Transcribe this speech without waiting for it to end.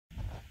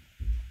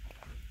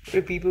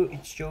Hey people,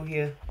 it's Joe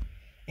here,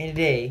 and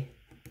today,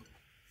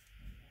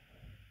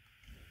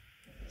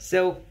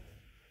 so,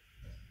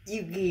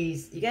 you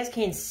guys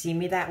can't see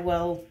me that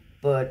well,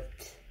 but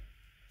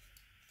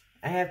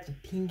I have the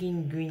pink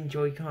and green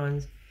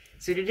Joy-Cons,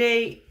 so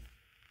today,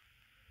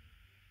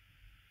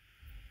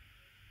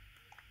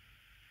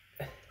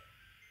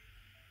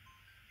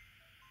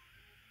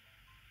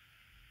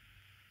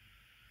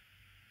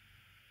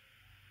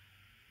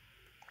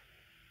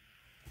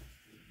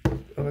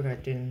 oh my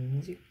god, didn't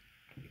music,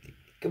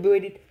 could be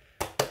waited.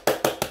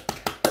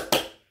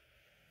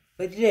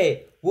 But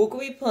today, we're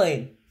going to be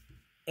playing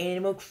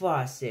Animal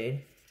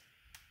Crossing.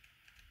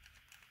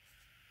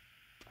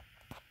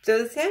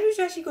 So the schedule is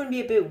actually going to be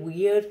a bit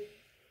weird.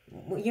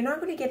 You're not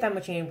going to get that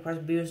much Animal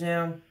Crossing videos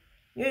now.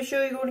 You're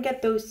sure you're going to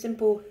get those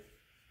simple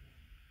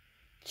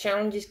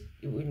challenges.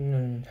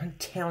 No, not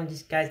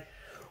challenges, guys.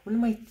 What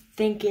am I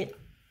thinking?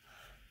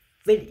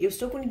 But you're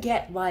still going to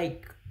get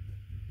like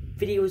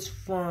videos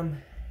from.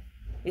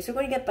 You're still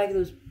going to get like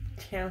those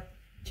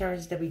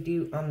challenges that we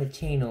do on the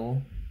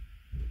channel.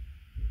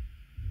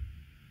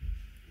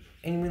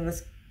 Anyway,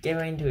 let's get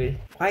right into it.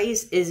 Why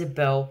is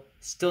Isabel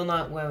still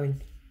not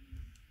wearing?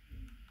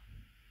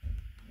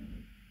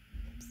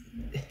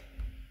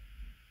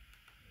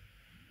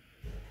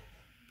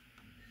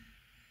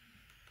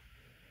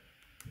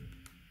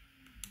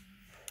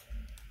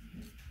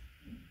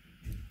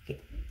 Okay.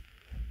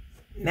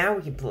 Now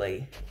we can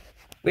play.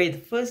 Wait, the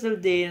first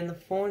update and the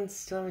phone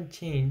still haven't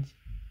changed.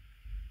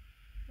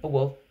 Oh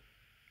well.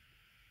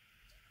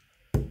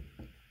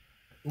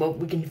 Well,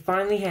 we can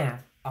finally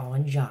have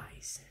Orange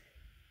Eyes.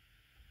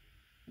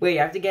 Wait,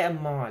 I have to get a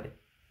mod.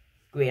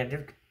 Wait, I'm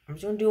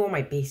just gonna do all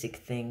my basic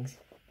things.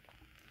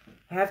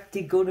 I have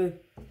to go to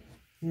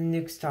the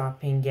Nuke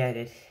Stop and get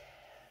it.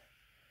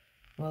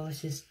 Well,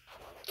 let's just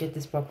get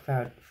this box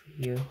out for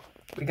you.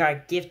 We got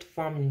a gift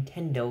from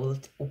Nintendo.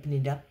 Let's open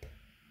it up.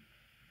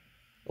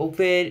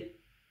 Open.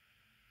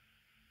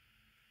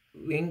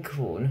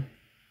 Ringcone.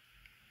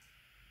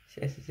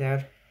 Test this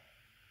out.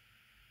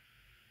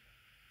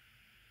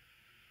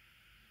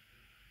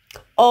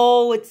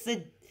 Oh, it's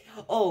the.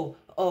 Oh,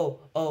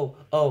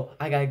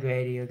 I got a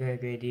great idea,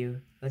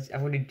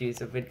 I'm gonna do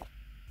something.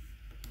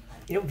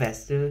 You know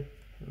Vesta,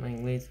 my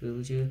latest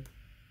villager?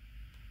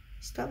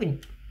 Stop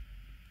it.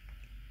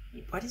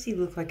 Why does he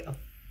look like a...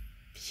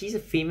 She's a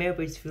female,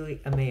 but it's really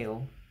a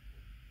male.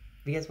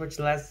 If you guys watched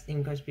the last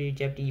Animalcrossing video,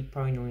 Jeopardy, you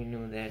probably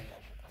know that.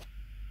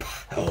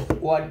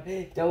 What?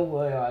 Don't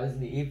worry,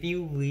 honestly. If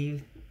you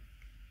leave...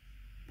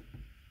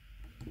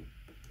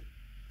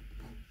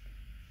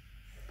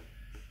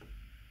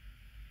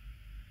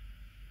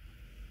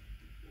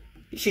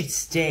 You should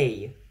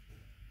stay.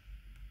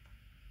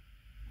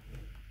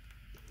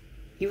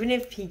 Even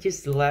if he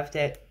just left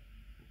it.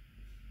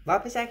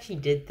 Lapis actually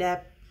did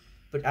that,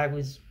 but I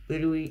was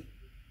literally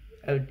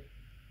out.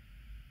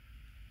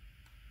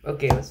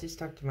 Okay, let's just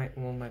talk to one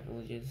of my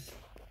villagers.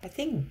 I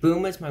think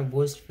Boomer's my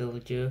worst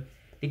villager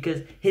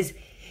because his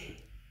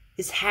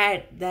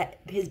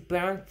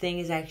brown thing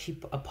is actually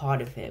a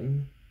part of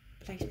him.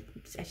 But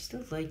I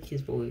still like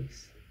his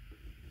voice.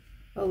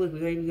 Oh look,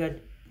 we got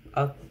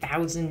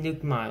 1,000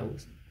 nuke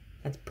miles.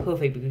 That's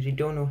perfect because we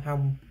don't know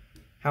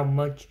how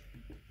much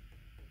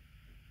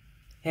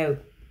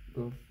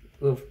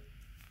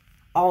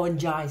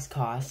Orange Eyes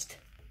cost.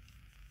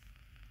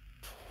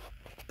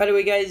 By the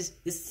way, guys,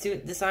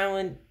 this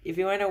island, if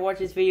you want to watch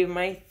this video, you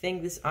might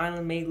think this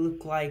island may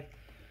look like,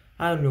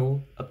 I don't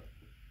know, a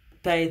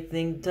bad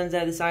thing. Turns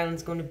out this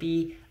island's going to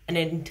be an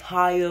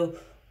entire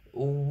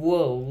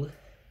world.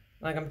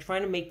 Like, I'm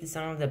trying to make this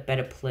island a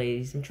better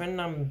place. I'm trying to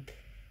not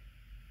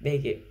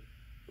make it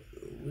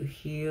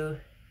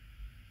here.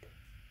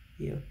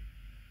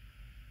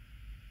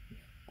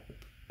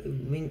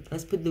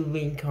 Let's put the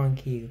ring con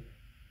here.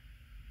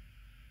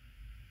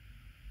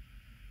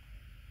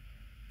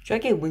 Should I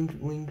get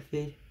wing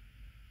fit?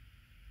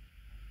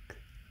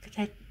 Look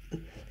at that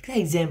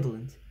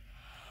resemblance.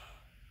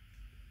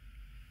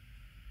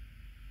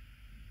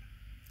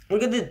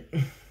 Look at the.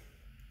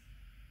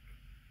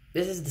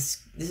 This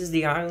is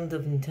the island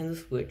of Nintendo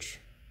Switch.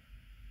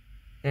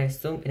 And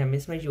I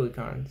miss my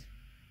Joy-Cons.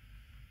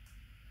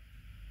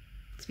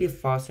 Let's be a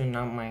foster,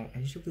 not mine. I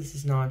just hope this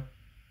is not.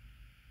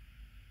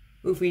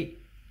 If we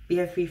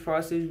have 3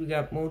 fosters, we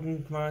got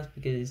Molten Mars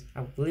because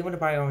I really want to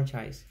buy Orange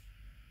Eyes.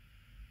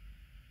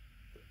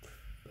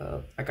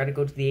 I gotta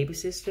go to the Able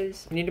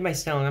Sisters. I needed my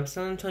selling. I'm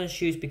selling a ton of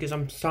shoes because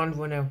I'm starting to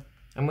run out.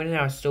 I'm running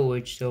out of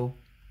storage, so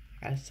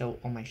I gotta sell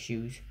all my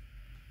shoes.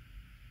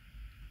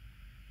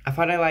 I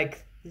thought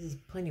this is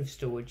plenty of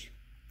storage.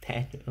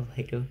 Then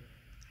later.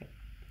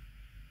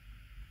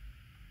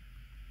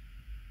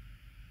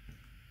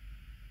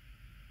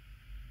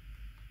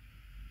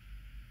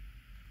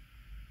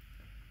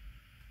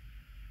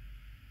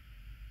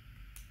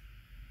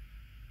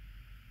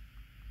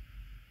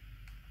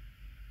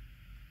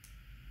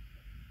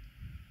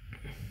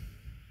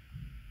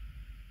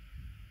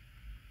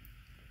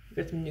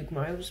 Got some nuke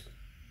miles.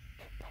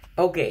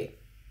 Okay,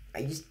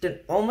 I just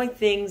did all my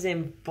things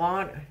and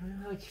bought. I don't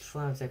know how much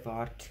flowers I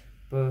bought,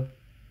 but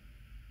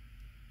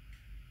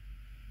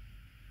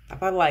I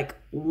bought like,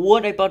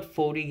 what? I bought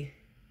 40.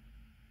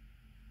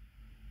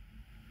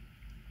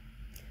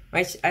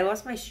 I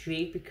lost my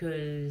streak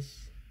because,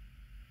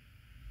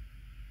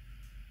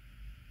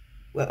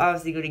 well,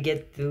 obviously gonna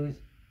get those.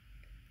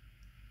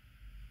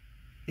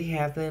 They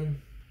have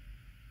them.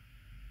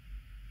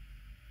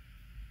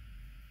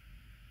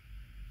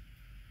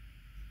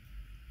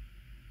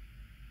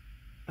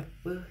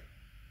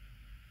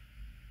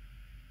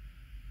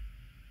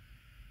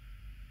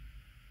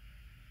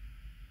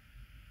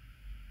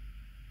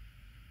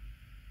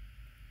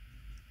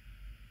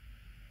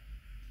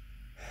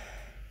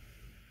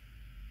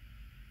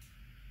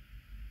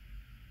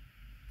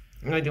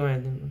 Well, I don't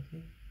have them.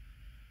 Okay.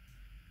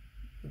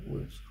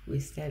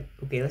 What's that?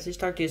 Okay, let's just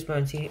start this one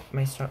and see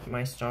my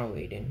star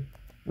rating.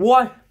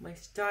 What? My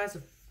star is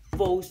a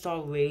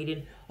 4-star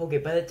rating. Okay,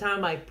 by the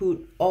time I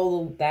put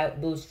all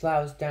of those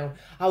flowers down,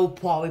 I will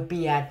probably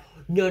be at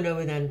none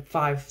other than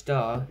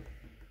 5-star.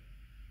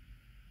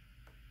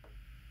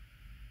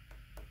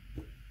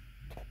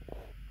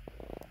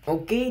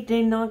 Okay,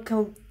 did not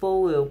come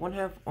forward. One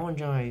have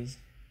orange eyes.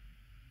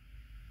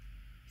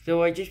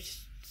 So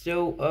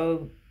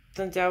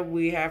turns out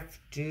we have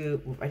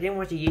to. I didn't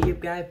watch a YouTube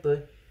guy,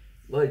 but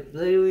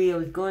literally I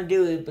was gonna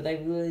do it, but I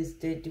realized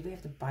that do we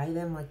have to buy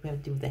them? Like we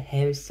have to do the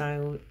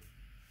hairstyle.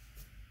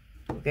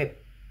 Okay.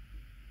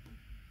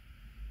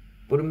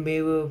 Put a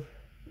mirror.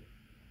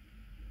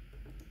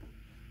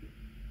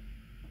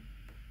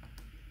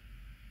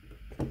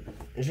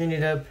 Turn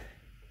it up.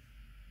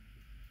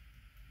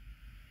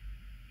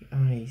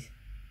 Eyes.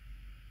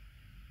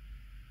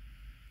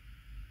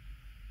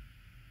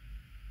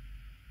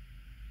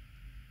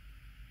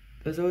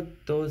 Those are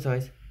those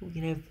eyes. We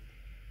can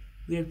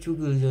have 2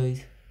 good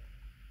eyes.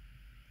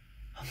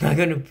 I'm not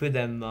gonna put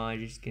them on.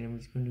 I'm just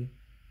gonna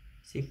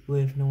stick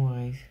with no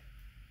eyes.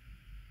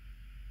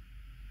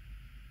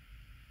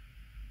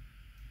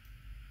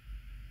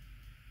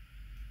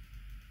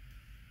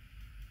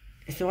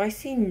 So I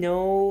see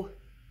no.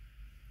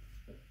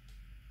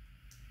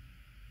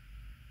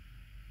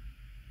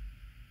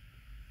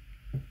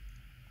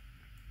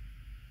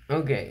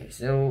 Okay,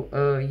 so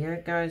yeah,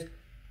 guys,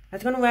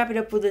 that's gonna wrap it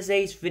up for this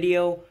Ace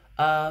video.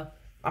 I'm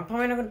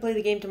probably not gonna play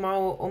the game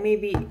tomorrow, or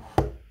maybe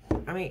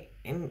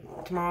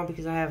tomorrow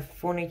because I have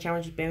Fortnite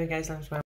challenges. But anyway, guys, thanks for